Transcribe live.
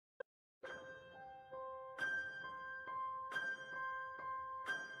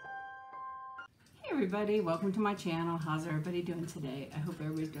everybody, welcome to my channel. How's everybody doing today? I hope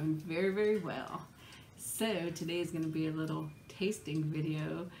everybody's doing very well. So today is going to be a little tasting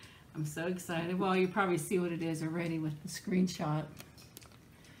video. I'm so excited. Well, you probably see what it is already with the screenshot.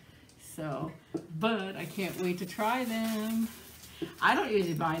 So, but I can't wait to try them. I don't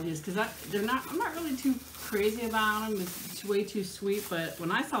usually buy these because I'm not really too crazy about them. It's way too sweet, but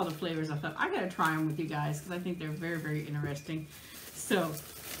when I saw the flavors, I thought I gotta try them with you guys because I think they're very interesting. So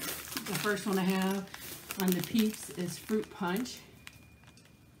the first one I have on the PEEPS is fruit punch.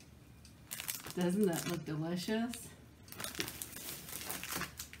 Doesn't that look delicious?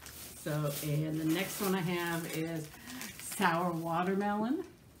 So, and the next one I have is sour watermelon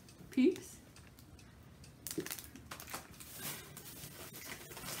PEEPS.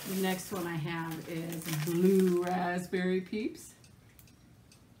 The next one I have is blue raspberry PEEPS.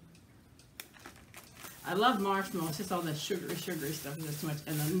 I love marshmallow. It's just all the sugary stuff is too much.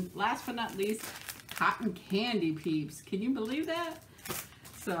 And then last but not least, cotton candy PEEPS. Can you believe that?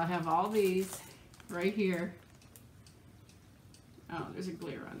 So I have all these right here. Oh, there's a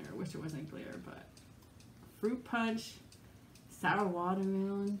glare on there. I wish there wasn't a glare, but fruit punch, sour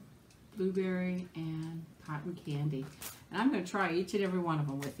watermelon, blueberry, and cotton candy. And I'm going to try each and every one of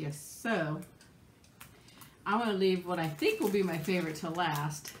them with you. So I'm going to leave what I think will be my favorite to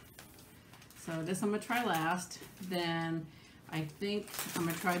last. So this I'm going to try last. Then I think I'm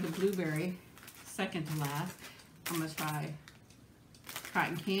going to try the blueberry second to last. I'm going to try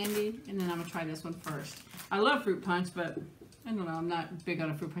cotton candy, and then I'm going to try this one first. I love fruit punch, but I don't know, I'm not big on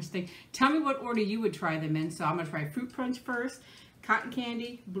a fruit punch thing. Tell me what order you would try them in. So I'm going to try fruit punch first, cotton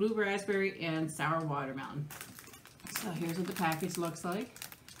candy, blue raspberry, and sour watermelon. So here's what the package looks like.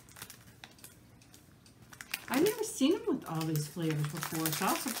 I've never seen them with all these flavors before, so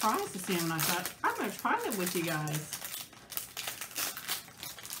I was surprised to see them, and I thought, I'm going to try them with you guys.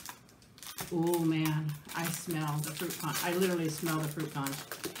 Oh man, I smell the fruit punch. I literally smell the fruit punch,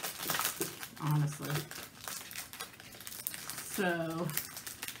 honestly. So,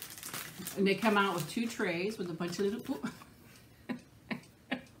 and they come out with 2 trays with a bunch of little,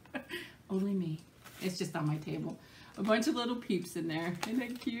 only me. It's just on my table. A bunch of little PEEPS in there. Isn't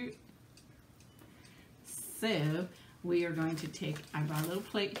that cute? So we are going to take, I brought a little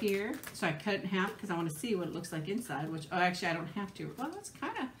plate here. So I cut it in half because I want to see what it looks like inside, which, oh, actually I don't have to. Well, it's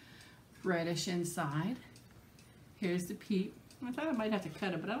kind of reddish inside. Here's the PEEP. I thought I might have to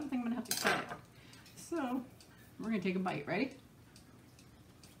cut it, but I don't think I'm going to have to cut it. So we're going to take a bite. Ready?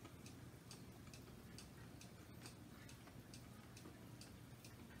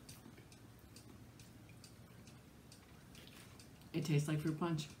 It tastes like fruit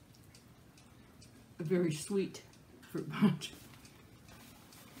punch. A very sweet fruit punch.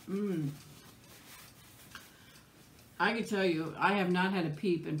 I can tell you, I have not had a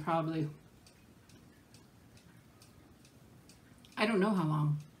PEEP in probably, I don't know how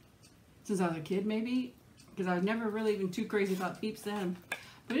long. Since I was a kid, maybe? Because I was never really even too crazy about PEEPS then.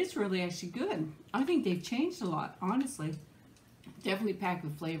 But it's really actually good. I think they've changed a lot, honestly. Definitely packed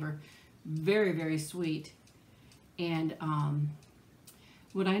with flavor. Very sweet. And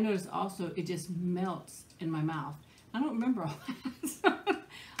what I noticed also, it just melts in my mouth. I don't remember all that. So,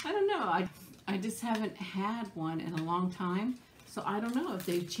 I don't know. I just haven't had one in a long time. So I don't know if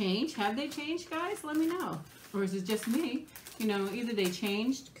they've changed. Have they changed, guys? Let me know. Or is it just me? You know, either they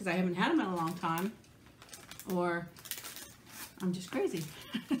changed because I haven't had them in a long time, or I'm just crazy.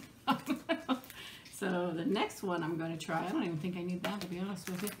 So the next one I'm going to try, I don't even think I need that, to be honest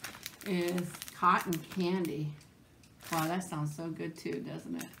with you, is cotton candy. Wow, that sounds so good too,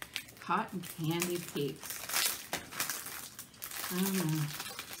 doesn't it? Cotton candy PEEPS. I don't know.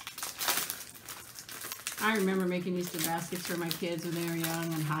 I remember making Easter baskets for my kids when they were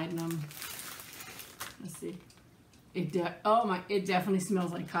young and hiding them. Let's see. It definitely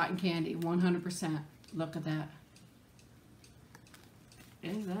smells like cotton candy, 100%. Look at that.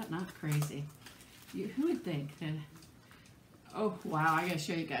 Is that not crazy? Who would think that? Oh wow, I gotta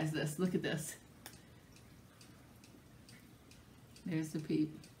show you guys this. Look at this. There's the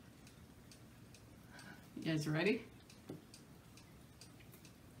PEEP. You guys ready?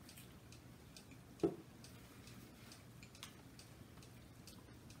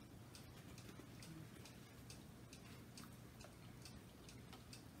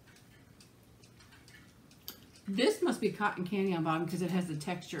 This must be cotton candy on bottom because it has the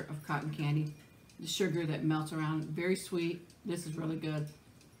texture of cotton candy. The sugar that melts around. Very sweet. This is really good.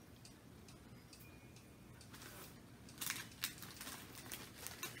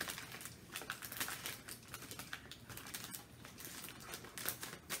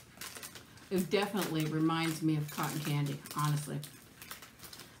 It definitely reminds me of cotton candy, honestly.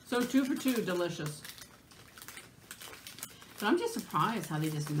 So 2 for $2, delicious. But I'm just surprised how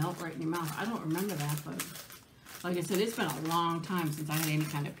they just melt right in your mouth. I don't remember that, but like I said, it's been a long time since I had any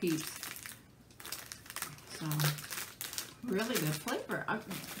kind of PEEPS. So, really good flavor.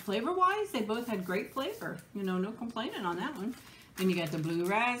 Flavor-wise, they both had great flavor. You know, no complaining on that one. Then you got the blue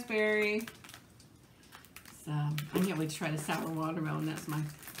raspberry. So, I can't wait to try the sour watermelon. That's my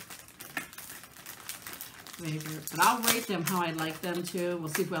favorite. But I'll rate them how I like them too. We'll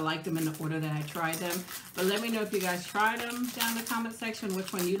see if I like them in the order that I tried them. But let me know if you guys tried them down in the comment section,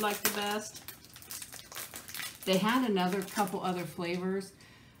 which one you like the best. They had another couple other flavors.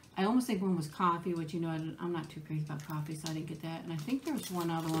 I almost think one was coffee, which, you know, I'm not too crazy about coffee, so I didn't get that. And I think there was one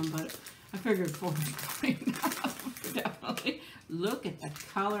other one, but I figured 4 was going enough. Definitely. Look at the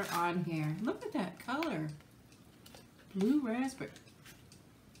color on here. Look at that color. Blue raspberry.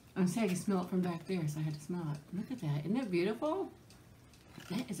 I'm saying I can smell it from back there, so I had to smell it. Look at that. Isn't that beautiful?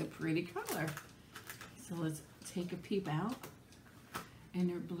 That is a pretty color. So let's take a peep out. And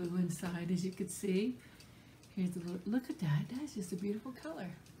they're blue inside, as you can see. Here's a little, look at that. That's just a beautiful color.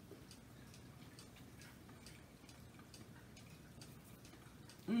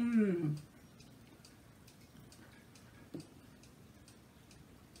 Mmm.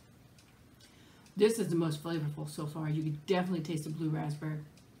 This is the most flavorful so far. You can definitely taste the blue raspberry.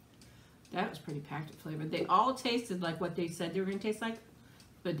 That was pretty packed with flavor. They all tasted like what they said they were going to taste like,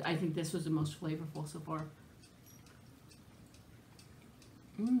 but I think this was the most flavorful so far.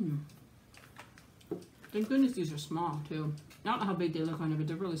 Mmm. Thank goodness these are small too. I don't know how big they look on it, but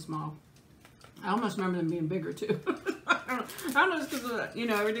they're really small. I almost remember them being bigger too. I don't know, it's because, you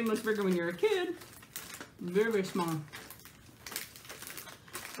know, everything looks bigger when you're a kid. Very, very small.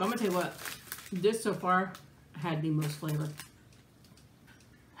 But I'm going to tell you what, this so far had the most flavor.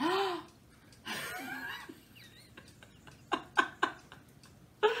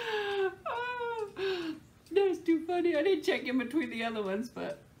 That's too funny. I didn't check in between the other ones,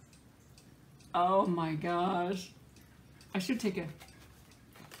 but oh my gosh. I should take a...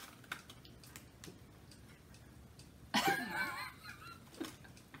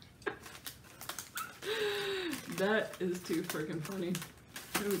 That is too freaking funny.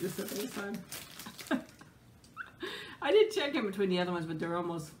 Let me just set that aside. I did check in between the other ones, but they're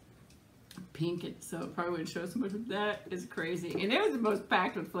almost pink, so it probably wouldn't show so much. That is crazy. And it was the most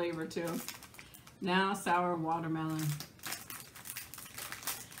packed with flavor too. Now sour watermelon.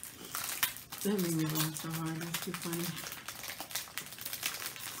 That made me laugh so hard. That's too funny.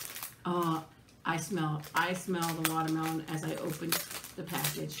 I smell the watermelon as I opened the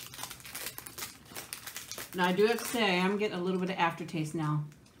package. Now I do have to say I'm getting a little bit of aftertaste now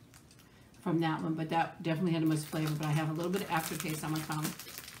from that one, but that definitely had the most flavor. But I have a little bit of aftertaste on my tongue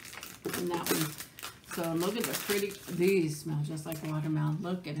from that one. So look at the pretty. These smell just like watermelon.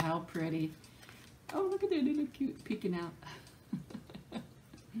 Look at how pretty. Oh, look at that, they look cute peeking out.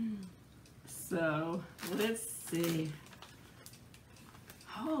 So let's see.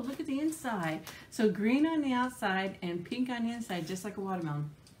 Oh, look at the inside. So green on the outside and pink on the inside, just like a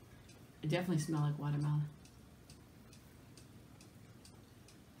watermelon. It definitely smells like watermelon.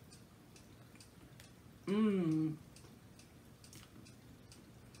 Mmm.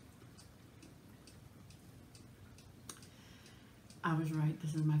 I was right.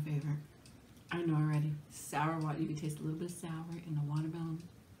 This is my favorite. I know already. Sour water. You can taste a little bit of sour in the watermelon.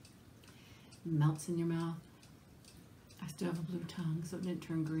 It melts in your mouth. I still have a blue tongue, so it didn't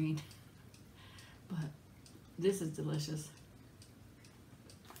turn green. But this is delicious.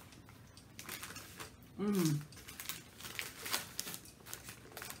 Mmm.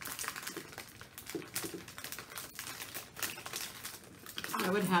 I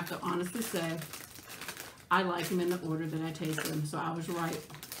would have to honestly say I like them in the order that I taste them, so I was right.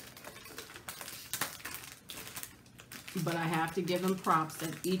 But I have to give them props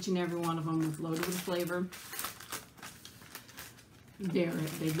that each and every one of them was loaded with flavor. They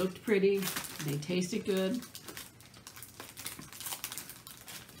looked pretty. They tasted good.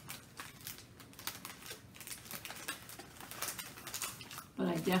 But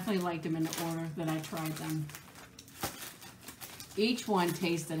I definitely liked them in the order that I tried them. Each one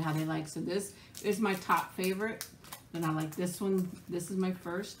tasted how they like. So this is my top favorite. Then I like this one. This is my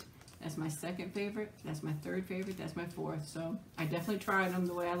first. That's my second favorite. That's my third favorite. That's my fourth. So I definitely tried them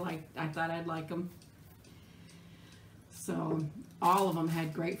the way I thought I'd like them. So all of them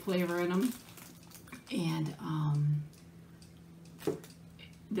had great flavor in them. And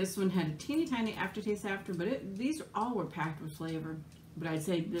this one had a teeny tiny aftertaste after, but these all were packed with flavor. But I'd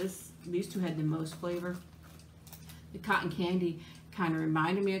say these two had the most flavor. The cotton candy kind of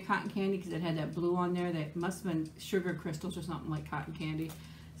reminded me of cotton candy because it had that blue on there that must have been sugar crystals or something like cotton candy.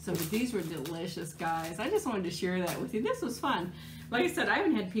 So these were delicious, guys. I just wanted to share that with you. This was fun. Like I said, I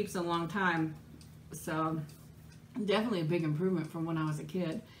haven't had PEEPS in a long time, so definitely a big improvement from when I was a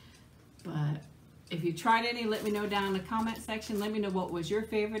kid. But if you tried any, let me know down in the comment section. Let me know what was your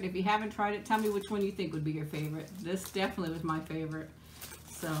favorite. If you haven't tried it, tell me which one you think would be your favorite. This definitely was my favorite.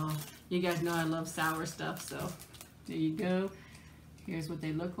 So you guys know I love sour stuff, so there you go. Here's what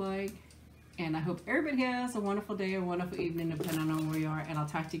they look like. And I hope everybody has a wonderful day or wonderful evening, depending on where you are. And I'll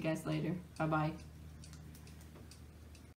talk to you guys later. Bye-bye.